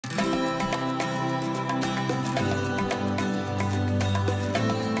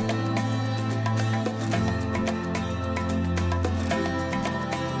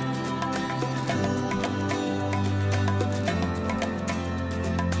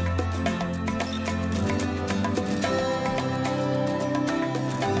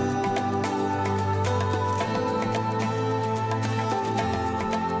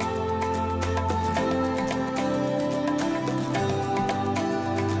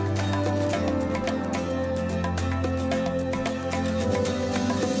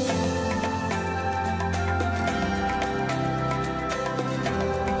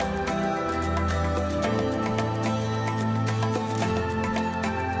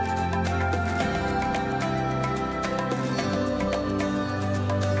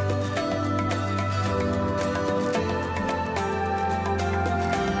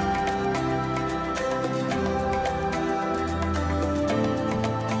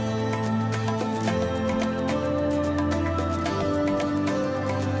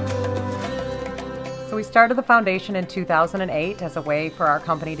we started the foundation in 2008 as a way for our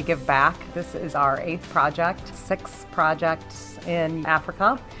company to give back. This is our 8th project, 6 projects in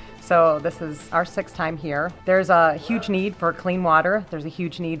Africa. So this is our 6th time here. There's a huge need for clean water. There's a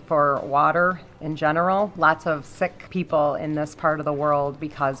huge need for water in general. Lots of sick people in this part of the world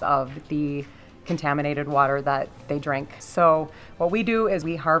because of the contaminated water that they drink. So what we do is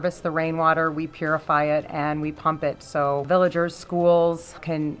we harvest the rainwater, we purify it, and we pump it so villagers, schools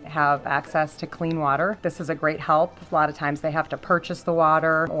can have access to clean water. This is a great help. A lot of times they have to purchase the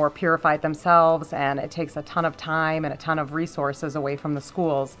water or purify it themselves, and it takes a ton of time and a ton of resources away from the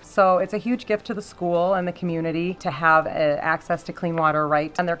schools. So it's a huge gift to the school and the community to have access to clean water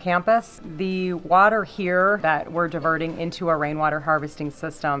right on their campus. The water here that we're diverting into a rainwater harvesting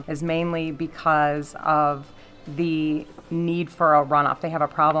system is mainly because of the need for a runoff. They have a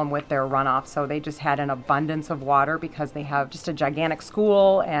problem with their runoff, so they just had an abundance of water because they have just a gigantic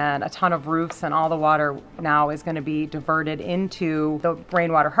school and a ton of roofs, and all the water now is going to be diverted into the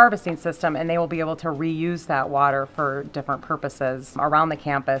rainwater harvesting system, and they will be able to reuse that water for different purposes around the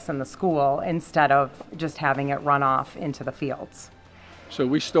campus and the school instead of just having it run off into the fields. So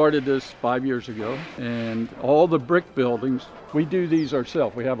we started this 5 years ago, and all the brick buildings, we do these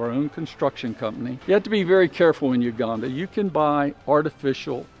ourselves. We have our own construction company. You have to be very careful in Uganda. You can buy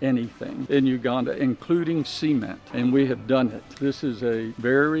artificial anything in Uganda, including cement, and we have done it. This is a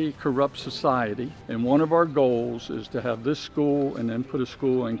very corrupt society, and one of our goals is to have this school and then put a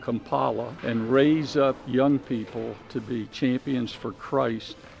school in Kampala and raise up young people to be champions for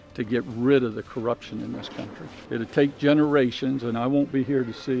Christ, to get rid of the corruption in this country. It'll take generations, and I won't be here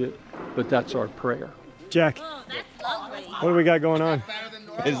to see it, but that's our prayer. Jack, what do we got going on?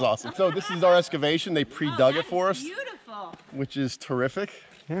 It is awesome. So this is our excavation. They pre-dug it for us, which is terrific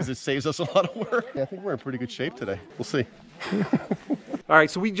because it saves us a lot of work. Yeah, I think we're in pretty good shape today. We'll see. All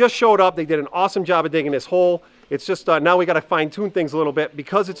right, so we just showed up. They did an awesome job of digging this hole. It's just now we got to fine tune things a little bit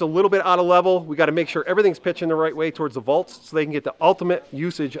because it's a little bit out of level. We got to make sure everything's pitching the right way towards the vaults so they can get the ultimate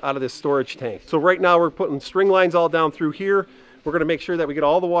usage out of this storage tank. So right now we're putting string lines all down through here. We're going to make sure that we get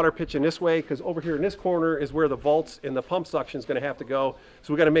all the water pitching this way because over here in this corner is where the vaults and the pump suction is going to have to go.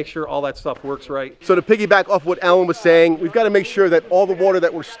 So we got to make sure all that stuff works right. So to piggyback off what Allan was saying, we've got to make sure that all the water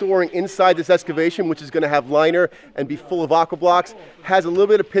that we're storing inside this excavation, which is going to have liner and be full of aqua blocks, has a little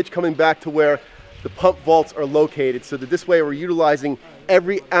bit of pitch coming back to where the pump vaults are located, so that this way we're utilizing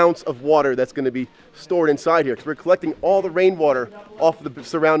every ounce of water that's going to be stored inside here, because we're collecting all the rainwater off of the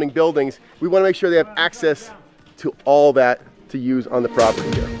surrounding buildings. We want to make sure they have access to all that to use on the property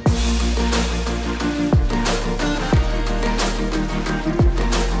here.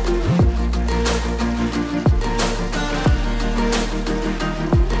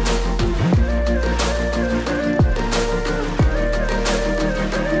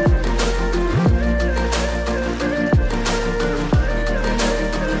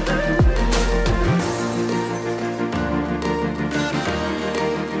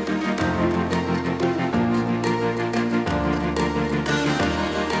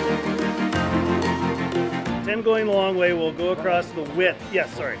 Going the long way, we'll go across the width.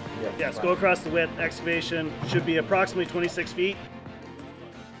 Yes, sorry. Yes, go across the width. Excavation should be approximately 26 feet.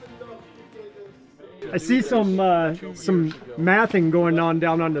 I see some mathing going on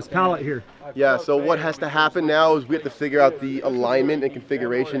down on this pallet here. Yeah, so what has to happen now is we have to figure out the alignment and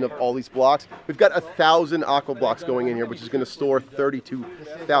configuration of all these blocks. We've got 1,000 aqua blocks going in here, which is going to store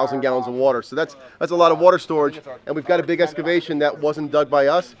 32,000 gallons of water. So that's a lot of water storage, and we've got a big excavation that wasn't dug by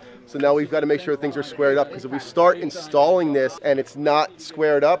us. So now we've got to make sure things are squared up, because if we start installing this and it's not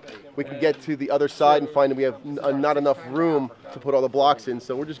squared up, we can get to the other side and find that we have not enough room to put all the blocks in.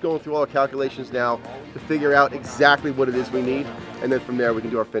 So we're just going through all our calculations now to figure out exactly what it is we need, and then from there we can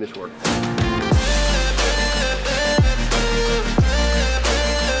do our finish work.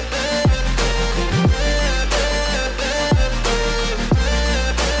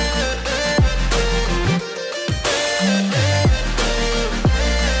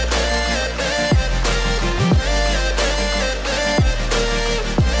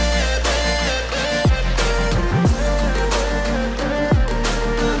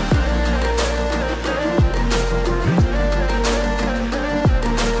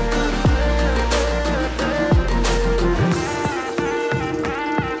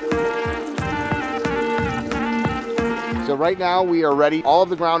 So right now we are ready. All of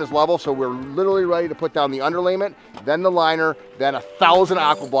the ground is level, so we're literally ready to put down the underlayment, then the liner, then 1,000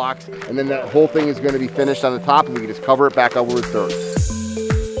 aqua blocks, and then that whole thing is going to be finished on the top, and we can just cover it back over with dirt.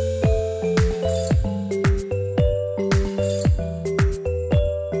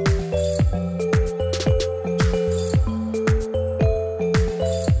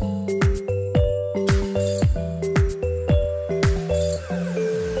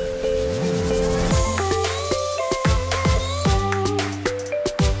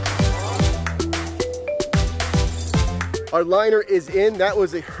 Our liner is in. That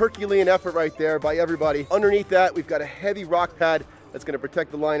was a Herculean effort right there by everybody. Underneath that, we've got a heavy rock pad that's going to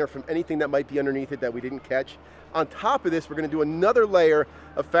protect the liner from anything that might be underneath it that we didn't catch. On top of this, we're going to do another layer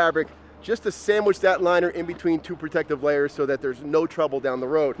of fabric just to sandwich that liner in between two protective layers so that there's no trouble down the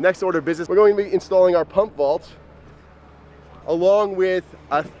road. Next order of business, we're going to be installing our pump vaults along with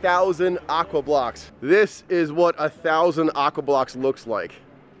 1,000 aqua blocks. This is what 1,000 aqua blocks looks like.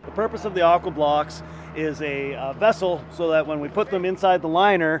 The purpose of the aqua blocks is a vessel so that when we put them inside the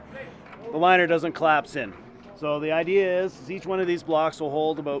liner doesn't collapse in. So the idea is each one of these blocks will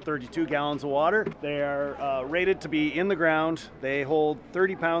hold about 32 gallons of water. They are rated to be in the ground. They hold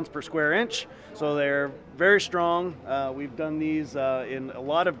 30 pounds per square inch, so they're very strong. We've done these in a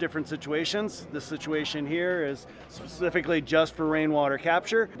lot of different situations. This situation here is specifically just for rainwater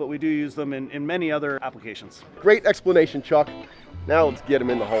capture, but we do use them in many other applications. Great explanation, Chuck. Now let's get them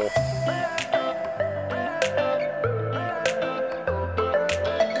in the hole.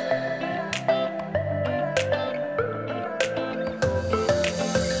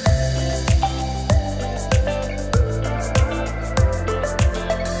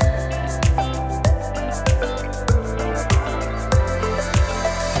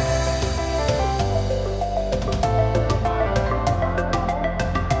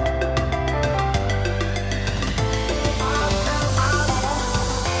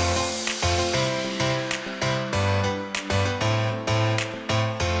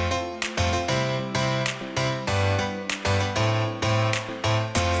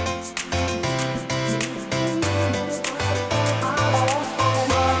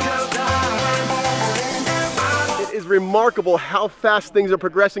 Remarkable how fast things are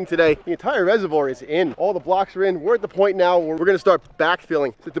progressing today. The entire reservoir is in. All the blocks are in. We're at the point now where we're going to start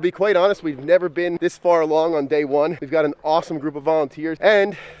backfilling. So to be quite honest, we've never been this far along on day one. We've got an awesome group of volunteers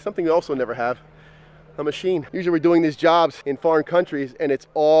and something we also never have, a machine. Usually we're doing these jobs in foreign countries and it's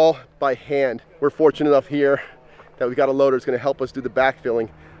all by hand. We're fortunate enough here that we've got a loader that's going to help us do the backfilling.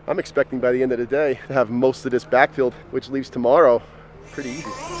 I'm expecting by the end of the day to have most of this backfilled, which leaves tomorrow pretty easy.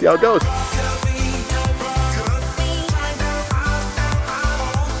 See how it goes.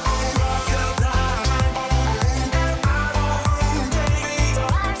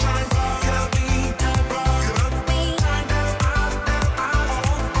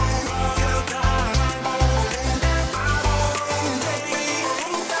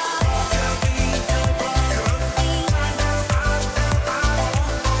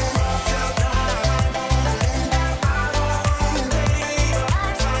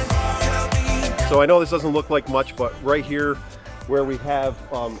 So I know this doesn't look like much, but right here where we have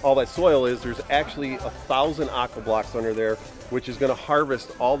all that soil is, there's actually 1,000 aqua blocks under there, which is going to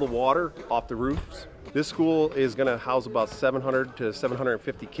harvest all the water off the roofs. This school is going to house about 700 to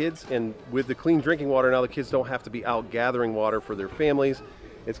 750 kids, and with the clean drinking water now, the kids don't have to be out gathering water for their families.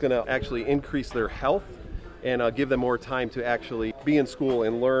 It's going to actually increase their health and give them more time to actually be in school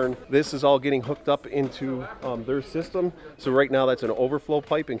and learn. This is all getting hooked up into their system. So right now that's an overflow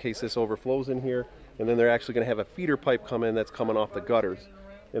pipe in case this overflows in here. And then they're actually gonna have a feeder pipe come in that's coming off the gutters.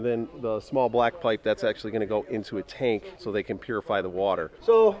 And then the small black pipe that's actually gonna go into a tank so they can purify the water.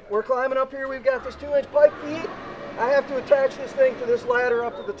 So we're climbing up here. We've got this 2-inch pipe feed. I have to attach this thing to this ladder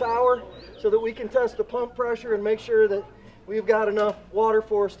up to the tower so that we can test the pump pressure and make sure that we've got enough water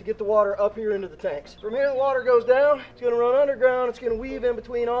for us to get the water up here into the tanks. From here the water goes down, it's going to run underground, it's going to weave in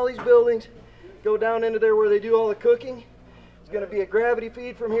between all these buildings, go down into there where they do all the cooking. It's going to be a gravity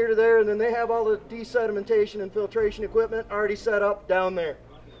feed from here to there, and then they have all the desedimentation and filtration equipment already set up down there.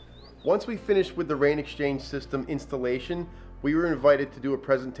 Once we finished with the rain exchange system installation, we were invited to do a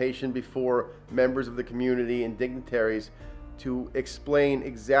presentation before members of the community and dignitaries to explain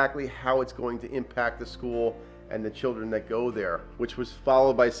exactly how it's going to impact the school and the children that go there, which was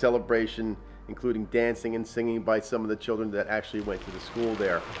followed by celebration, including dancing and singing by some of the children that actually went to the school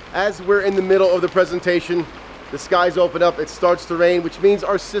there. As we're in the middle of the presentation, the skies open up, it starts to rain, which means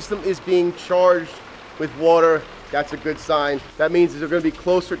our system is being charged with water. That's a good sign. That means they're going to be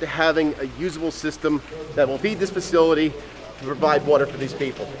closer to having a usable system that will feed this facility to provide water for these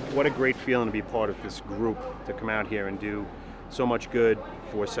people. What a great feeling to be part of this group, to come out here and do so much good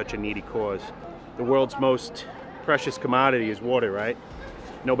for such a needy cause. The world's most precious commodity is water, right?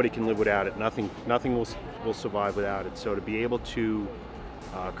 Nobody can live without it. Nothing will survive without it. So to be able to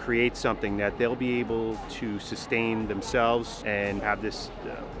create something that they'll be able to sustain themselves and have this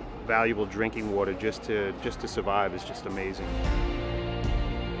valuable drinking water just to survive is just amazing.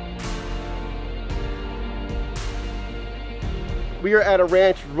 We are at a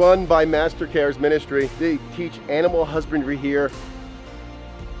ranch run by Master Care's ministry. They teach animal husbandry here.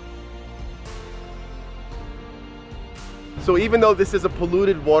 So even though this is a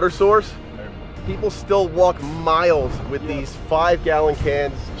polluted water source, people still walk miles with these 5-gallon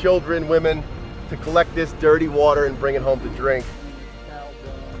cans, children, women, to collect this dirty water and bring it home to drink.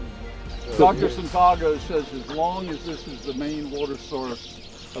 Dr. Santiago says as long as this is the main water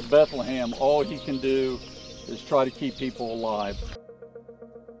source of Bethlehem, all he can do is try to keep people alive.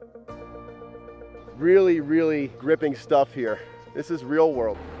 Really, really gripping stuff here. This is real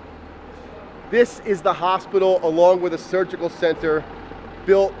world. This is the hospital along with a surgical center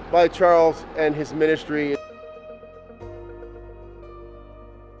built by Charles and his ministry.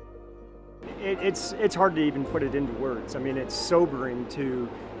 It's hard to even put it into words. I mean, it's sobering to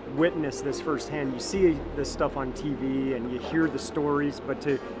witness this firsthand. You see this stuff on TV and you hear the stories, but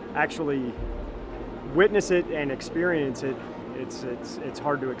to actually witness it and experience it, it's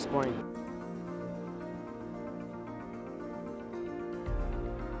hard to explain.